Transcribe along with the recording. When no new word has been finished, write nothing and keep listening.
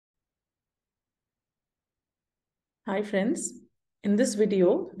Hi friends, in this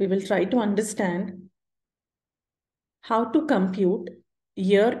video, we will try to understand how to compute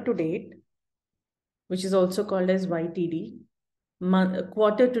year to date, which is also called as YTD,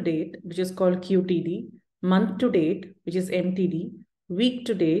 quarter to date, which is called QTD, month to date, which is MTD, week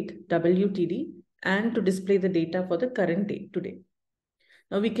to date, WTD, and to display the data for the current date today.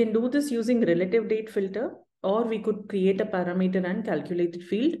 Now we can do this using relative date filter, or we could create a parameter and calculated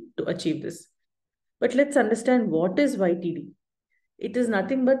field to achieve this. But let's understand what is YTD. It is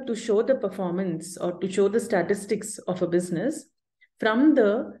nothing but to show the performance or to show the statistics of a business from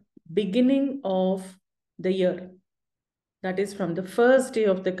the beginning of the year. That is from the first day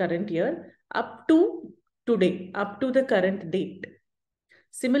of the current year up to today, up to the current date.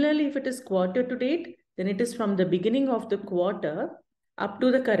 Similarly, if it is quarter to date, then it is from the beginning of the quarter up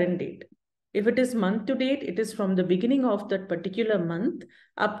to the current date. If it is month to date, it is from the beginning of that particular month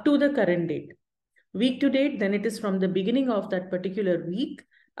up to the current date. Week to date, then it is from the beginning of that particular week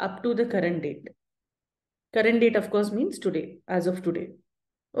up to the current date. Current date, of course, means today, as of today.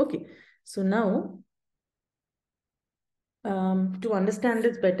 Okay, so now, to understand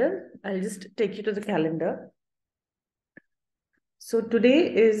this better, I'll just take you to the calendar. So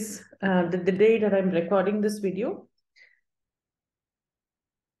today is the day that I'm recording this video.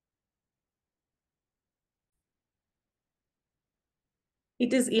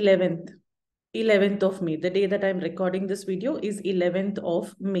 It is 11th of May. The day that I'm recording this video is 11th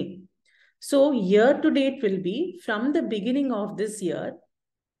of May. So year to date will be from the beginning of this year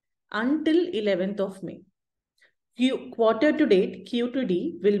until 11th of May. Quarter to date,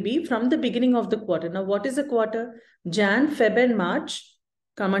 QTD, will be from the beginning of the quarter. Now, what is a quarter? Jan, Feb, and March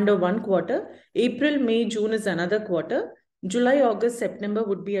come under one quarter. April, May, June is another quarter. July, August, September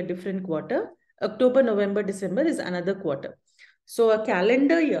would be a different quarter. October, November, December is another quarter. So a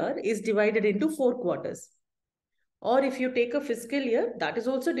calendar year is divided into 4 quarters. Or if you take a fiscal year, that is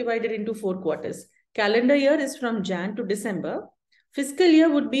also divided into 4 quarters. Calendar year is from Jan to December. Fiscal year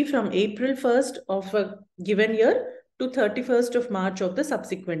would be from April 1st of a given year to 31st of March of the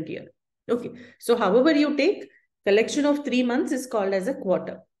subsequent year. Okay, so however you take, collection of 3 months is called as a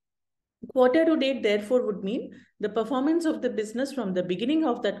quarter. Quarter to date, therefore, would mean the performance of the business from the beginning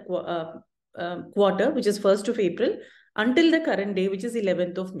of that quarter, which is 1st of April, until the current day, which is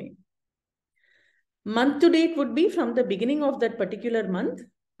 11th of May. Month to date would be from the beginning of that particular month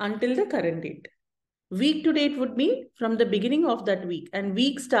until the current date. Week to date would be from the beginning of that week, and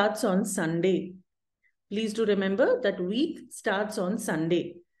week starts on Sunday. Please do remember that week starts on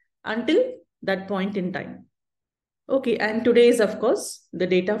Sunday until that point in time. Okay, and today is, of course, the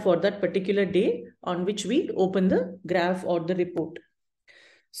data for that particular day on which we open the graph or the report.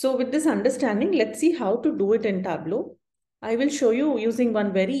 So with this understanding, let's see how to do it in Tableau. I will show you using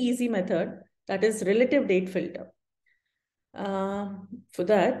one very easy method, that is relative date filter. For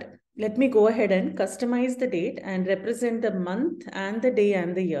that, let me go ahead and customize the date and represent the month and the day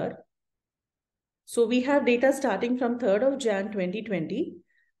and the year. So we have data starting from 3rd of Jan 2020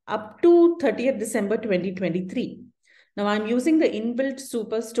 up to 30th December 2023. Now I'm using the inbuilt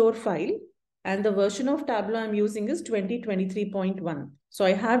Superstore file, and the version of Tableau I'm using is 2023.1. So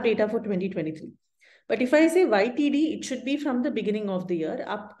I have data for 2023. But if I say YTD, it should be from the beginning of the year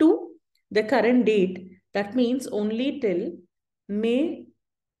up to the current date. That means only till May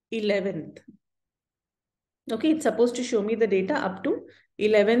 11th. Okay, it's supposed to show me the data up to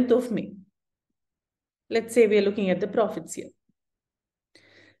 11th of May. Let's say we are looking at the profits here.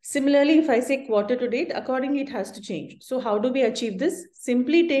 Similarly, if I say quarter to date, accordingly it has to change. So how do we achieve this?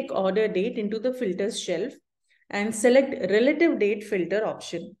 Simply take order date into the filters shelf and select relative date filter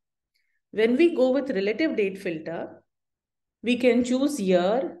option. When we go with relative date filter, we can choose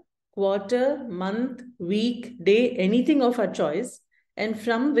year, quarter, month, week, day, anything of our choice. And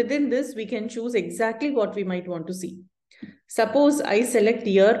from within this, we can choose exactly what we might want to see. Suppose I select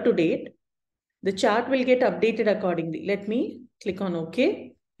year to date, the chart will get updated accordingly. Let me click on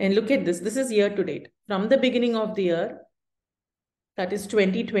OK. And look at this. This is year to date. From the beginning of the year, that is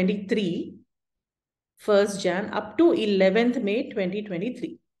 2023, 1st Jan, up to 11th May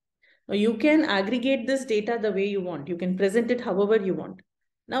 2023. Now you can aggregate this data the way you want. You can present it however you want.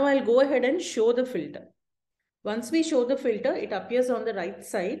 Now I'll go ahead and show the filter. Once we show the filter, it appears on the right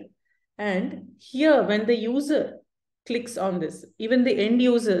side. And here, when the user clicks on this, even the end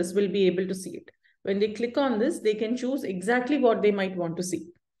users will be able to see it. When they click on this, they can choose exactly what they might want to see.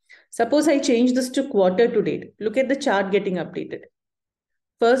 Suppose I change this to quarter to date. Look at the chart getting updated.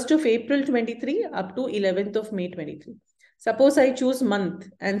 1st of April 23 up to 11th of May 23. Suppose I choose month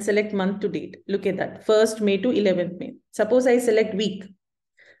and select month to date. Look at that. 1st May to 11th May. Suppose I select week.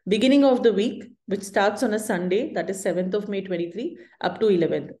 Beginning of the week, which starts on a Sunday, that is 7th of May 23, up to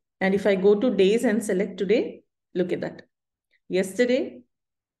 11th. And if I go to days and select today, look at that. Yesterday,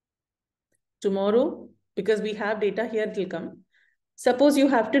 tomorrow, because we have data here, it will come. Suppose you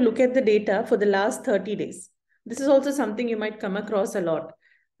have to look at the data for the last 30 days. This is also something you might come across a lot.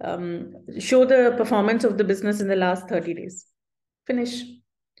 Show the performance of the business in the last 30 days. Finish.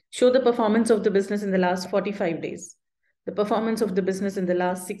 Show the performance of the business in the last 45 days. The performance of the business in the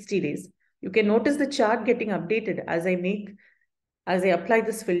last 60 days. You can notice the chart getting updated as I apply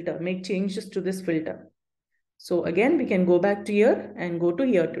this filter, make changes to this filter. So again, we can go back to year and go to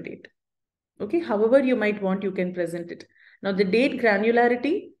year to date. Okay, however you might want, you can present it. Now the date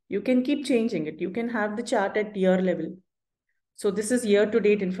granularity, you can keep changing it. You can have the chart at year level. So this is year to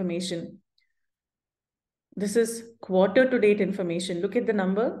date information. This is quarter to date information. Look at the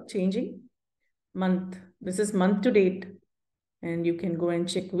number changing. Month. This is month to date. And you can go and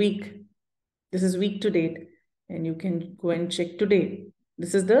check week. This is week to date. And you can go and check today.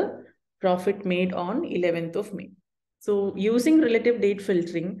 This is the profit made on 11th of May. So using relative date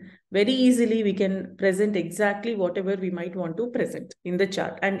filtering, very easily we can present exactly whatever we might want to present in the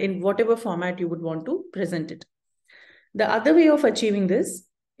chart and in whatever format you would want to present it. The other way of achieving this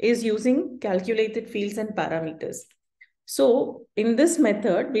is using calculated fields and parameters. So in this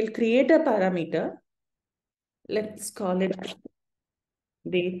method, we'll create a parameter. Let's call it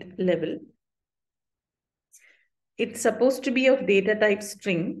date level. It's supposed to be of data type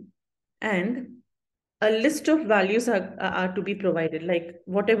string, and a list of values are to be provided, like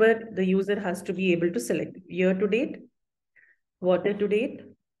whatever the user has to be able to select. Year to date, quarter to date,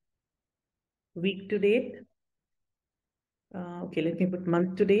 week to date. Okay, let me put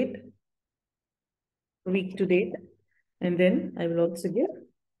month to date, week to date, and then I will also give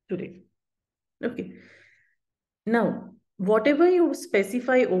today. Okay. Now, whatever you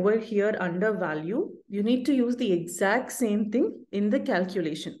specify over here under value, you need to use the exact same thing in the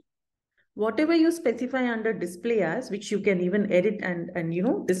calculation. Whatever you specify under display as, which you can even edit and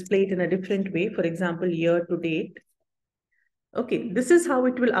display it in a different way. For example, year to date. Okay, this is how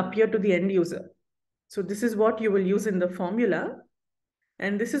it will appear to the end user. So this is what you will use in the formula.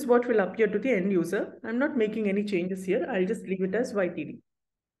 And this is what will appear to the end user. I'm not making any changes here. I'll just leave it as YTD.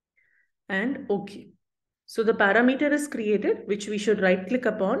 And okay. So the parameter is created, which we should right click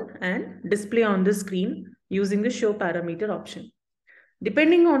upon and display on the screen using the show parameter option.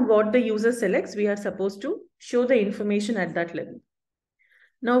 Depending on what the user selects, we are supposed to show the information at that level.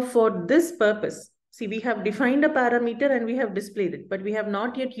 Now for this purpose, see, we have defined a parameter and we have displayed it, but we have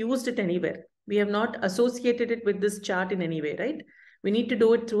not yet used it anywhere. We have not associated it with this chart in any way, right? We need to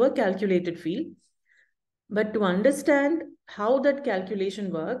do it through a calculated field. But to understand how that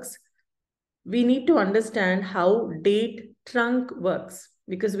calculation works, we need to understand how date trunc works,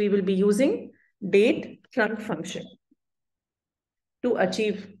 because we will be using date trunc function to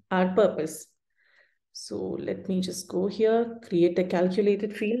achieve our purpose. So let me just go here, create a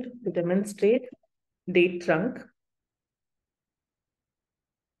calculated field to demonstrate date trunc.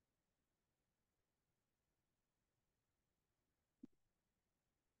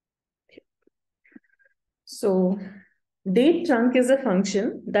 So date trunc is a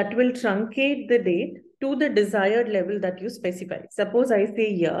function that will truncate the date to the desired level that you specify. Suppose I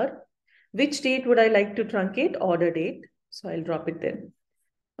say year, which date would I like to truncate? Order date. So I'll drop it there.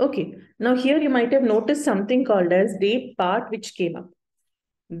 Okay, now here you might have noticed something called as date part, which came up.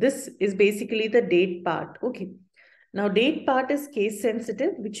 This is basically the date part. Okay, now date part is case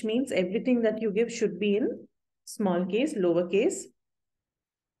sensitive, which means everything that you give should be in small case, lowercase,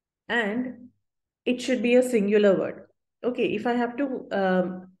 and it should be a singular word. Okay, if I have to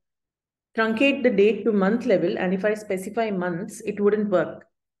truncate the date to month level, and if I specify months, it wouldn't work.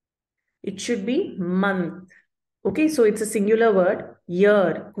 It should be month. Okay, so it's a singular word,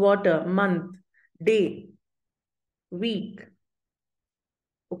 year, quarter, month, day, week.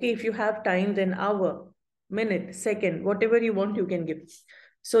 Okay, if you have time, then hour, minute, second, whatever you want, you can give.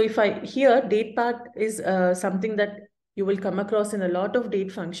 So if here, date part is something that you will come across in a lot of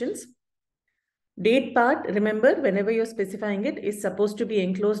date functions. Date part, remember, whenever you're specifying it, is supposed to be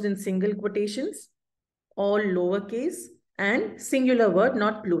enclosed in single quotations, all lowercase, and singular word,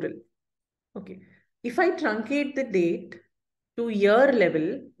 not plural. Okay. If I truncate the date to year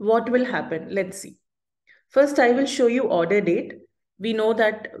level, what will happen? Let's see. First, I will show you order date. We know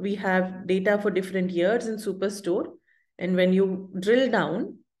that we have data for different years in Superstore. And when you drill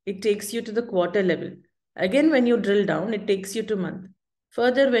down, it takes you to the quarter level. Again, when you drill down, it takes you to month.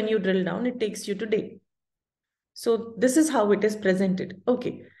 Further, when you drill down, it takes you to day. So this is how it is presented.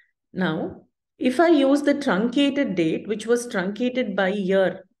 Okay. Now, if I use the truncated date, which was truncated by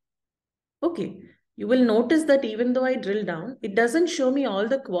year Okay, you will notice that even though I drill down, it doesn't show me all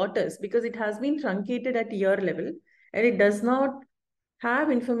the quarters because it has been truncated at year level and it does not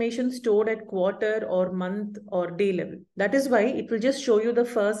have information stored at quarter or month or day level. That is why it will just show you the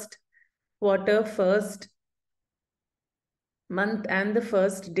first quarter, first month, and the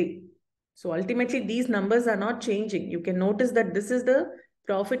first day. So ultimately, these numbers are not changing. You can notice that this is the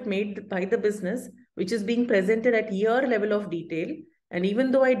profit made by the business, which is being presented at year level of detail. And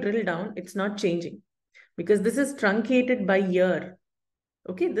even though I drill down, it's not changing because this is truncated by year.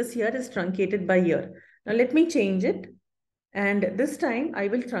 Okay, this here is truncated by year. Now let me change it. And this time I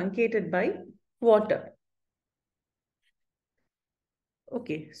will truncate it by quarter.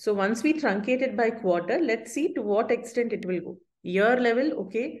 Okay, so once we truncate it by quarter, let's see to what extent it will go. Year level,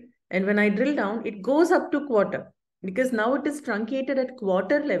 okay. And when I drill down, it goes up to quarter because now it is truncated at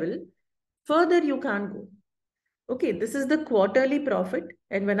quarter level. Further, you can't go. Okay, this is the quarterly profit.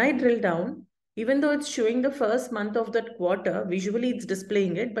 And when I drill down, even though it's showing the first month of that quarter, visually it's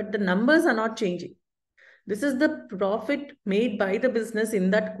displaying it, but the numbers are not changing. This is the profit made by the business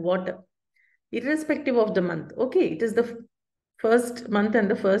in that quarter, irrespective of the month. Okay, it is the first month and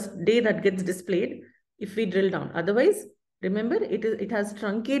the first day that gets displayed if we drill down. Otherwise, remember, it has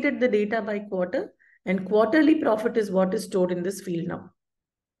truncated the data by quarter, and quarterly profit is what is stored in this field now.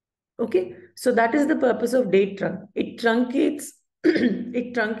 Okay, so that is the purpose of date trunk. It truncates,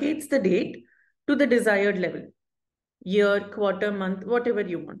 it truncates the date to the desired level, year, quarter, month, whatever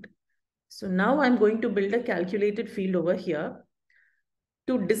you want. So now I'm going to build a calculated field over here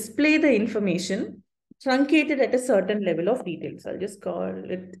to display the information truncated at a certain level of detail. So I'll just call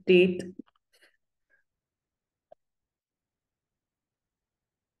it date.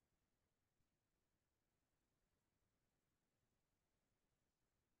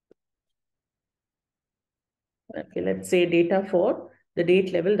 Okay, let's say data for the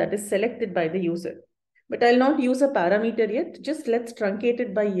date level that is selected by the user. But I'll not use a parameter yet. Just let's truncate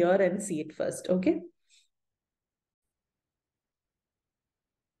it by year and see it first. Okay.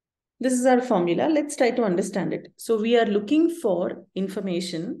 This is our formula. Let's try to understand it. So we are looking for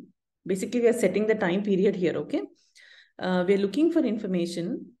information. Basically, we are setting the time period here. Okay. We are looking for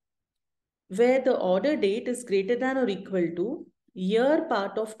information where the order date is greater than or equal to year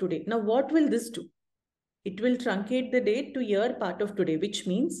part of today. Now, what will this do? It will truncate the date to year part of today, which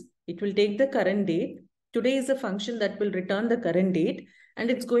means it will take the current date. Today is a function that will return the current date, and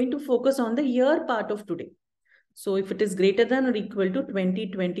it's going to focus on the year part of today. So if it is greater than or equal to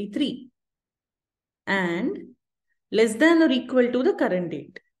 2023 and less than or equal to the current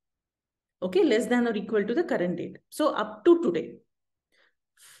date. Okay, less than or equal to the current date. So up to today,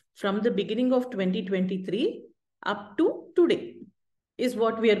 from the beginning of 2023 up to today is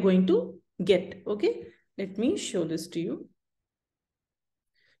what we are going to get. Okay, let me show this to you.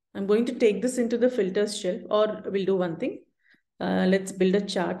 I'm going to take this into the filters shelf, or we'll do one thing. Let's build a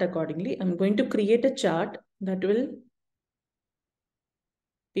chart accordingly. I'm going to create a chart that will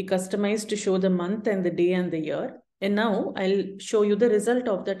be customized to show the month and the day and the year. And now I'll show you the result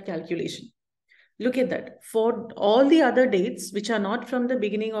of that calculation. Look at that. For all the other dates, which are not from the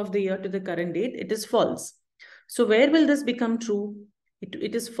beginning of the year to the current date, it is false. So where will this become true?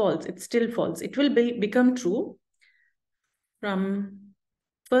 It is false. It's still false. It will become true from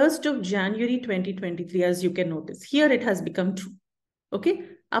 1st of January 2023, as you can notice. Here it has become true. Okay.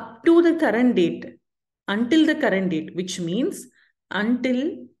 Up to the current date, until the current date, which means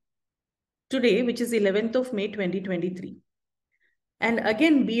until today, which is 11th of May 2023. And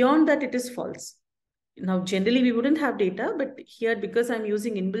again, beyond that, it is false. Now, generally, we wouldn't have data, but here, because I'm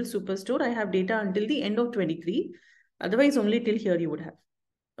using inbuilt superstore, I have data until the end of 23. Otherwise, only till here you would have.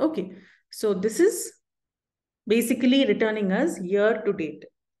 Okay. So this is basically returning us year to date.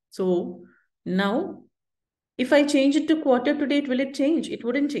 So now, if I change it to quarter to date, will it change? It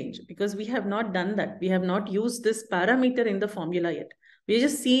wouldn't change because we have not done that. We have not used this parameter in the formula yet. We're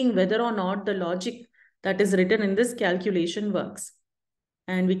just seeing whether or not the logic that is written in this calculation works.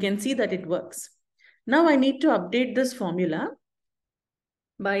 And we can see that it works. Now I need to update this formula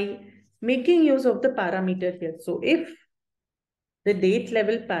by making use of the parameter here. So if the date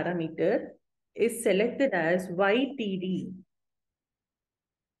level parameter is selected as YTD,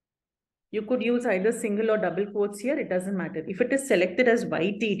 you could use either single or double quotes here. It doesn't matter. If it is selected as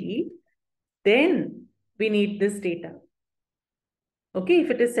YTD, then we need this data. Okay, if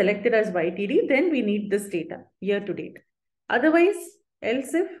it is selected as YTD, then we need this data year to date. Otherwise,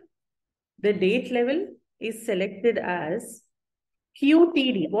 else if the date level is selected as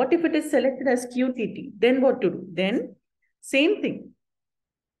QTD. What if it is selected as QTD? Then what to do? Then same thing.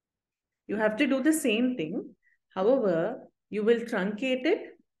 You have to do the same thing. However, you will truncate it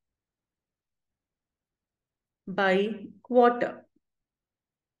by quarter.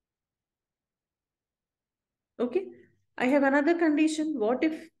 Okay. I have another condition. What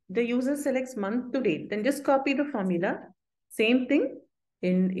if the user selects month to date? Then just copy the formula. Same thing.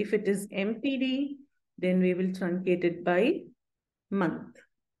 And if it is MTD, then we will truncate it by month.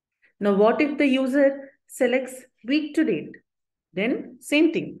 Now, what if the user selects week to date? Then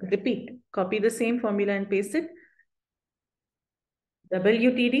same thing, repeat. Copy the same formula and paste it.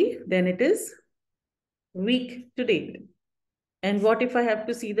 WTD, then it is week to date. And what if I have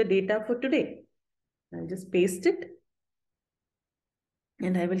to see the data for today? I'll just paste it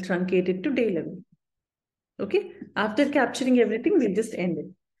and I will truncate it to day level. Okay. After capturing everything, we'll just end it.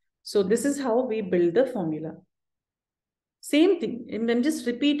 So this is how we build the formula. Same thing. And I'm just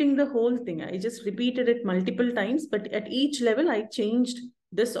repeating the whole thing. I just repeated it multiple times, but at each level, I changed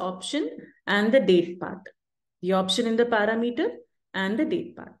this option and the date part. The option in the parameter and the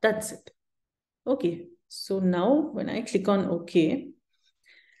date part. That's it. Okay. So now when I click on OK,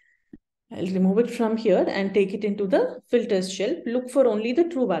 I'll remove it from here and take it into the filters shelf. Look for only the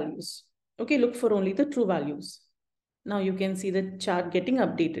true values. Okay, look for only the true values. Now you can see the chart getting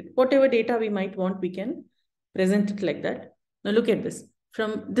updated. Whatever data we might want, we can present it like that. Now look at this.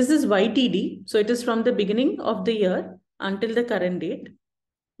 This is YTD. So it is from the beginning of the year until the current date.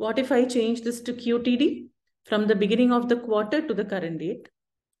 What if I change this to QTD? From the beginning of the quarter to the current date.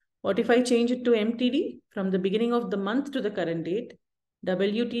 What if I change it to MTD? From the beginning of the month to the current date.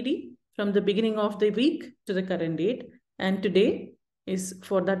 WTD? From the beginning of the week to the current date. And today is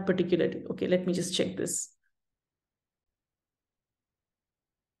for that particular day. Okay, let me just check this.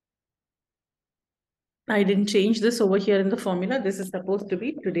 I didn't change this over here in the formula. This is supposed to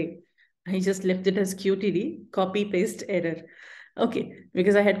be today. I just left it as QTD, copy paste error. Okay,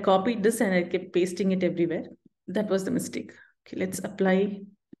 because I had copied this and I kept pasting it everywhere. That was the mistake. Okay, let's apply.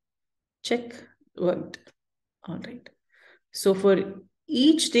 Check, worked. All right. So for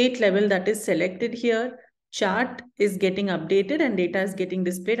each date level that is selected here, chart is getting updated and data is getting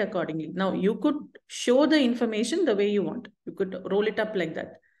displayed accordingly. Now you could show the information the way you want. You could roll it up like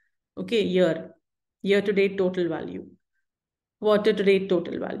that. Okay, year to date total value, quarter to date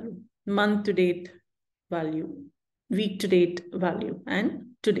total value, month to date value, week to date value, and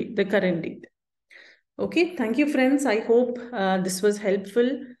today, the current date. Okay, thank you, friends. I hope this was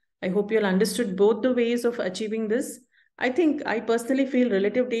helpful. I hope you all understood both the ways of achieving this. I think I personally feel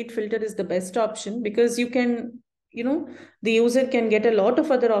relative date filter is the best option because you can, the user can get a lot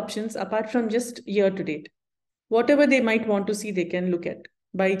of other options apart from just year to date. Whatever they might want to see, they can look at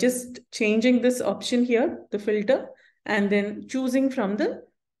by just changing this option here, the filter, and then choosing from the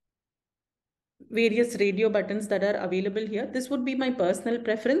various radio buttons that are available here. This would be my personal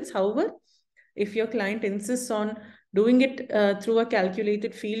preference. However, if your client insists on doing it through a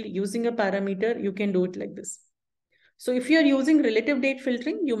calculated field using a parameter, you can do it like this. So if you're using relative date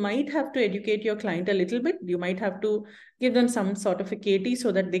filtering, you might have to educate your client a little bit. You might have to give them some sort of a KT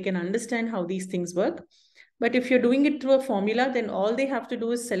so that they can understand how these things work. But if you're doing it through a formula, then all they have to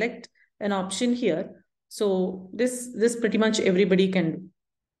do is select an option here. So this pretty much everybody can do.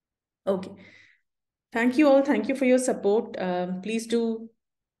 Okay. Thank you all. Thank you for your support. Please do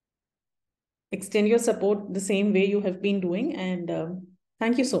extend your support the same way you have been doing. And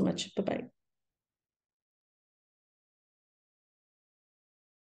thank you so much. Bye-bye.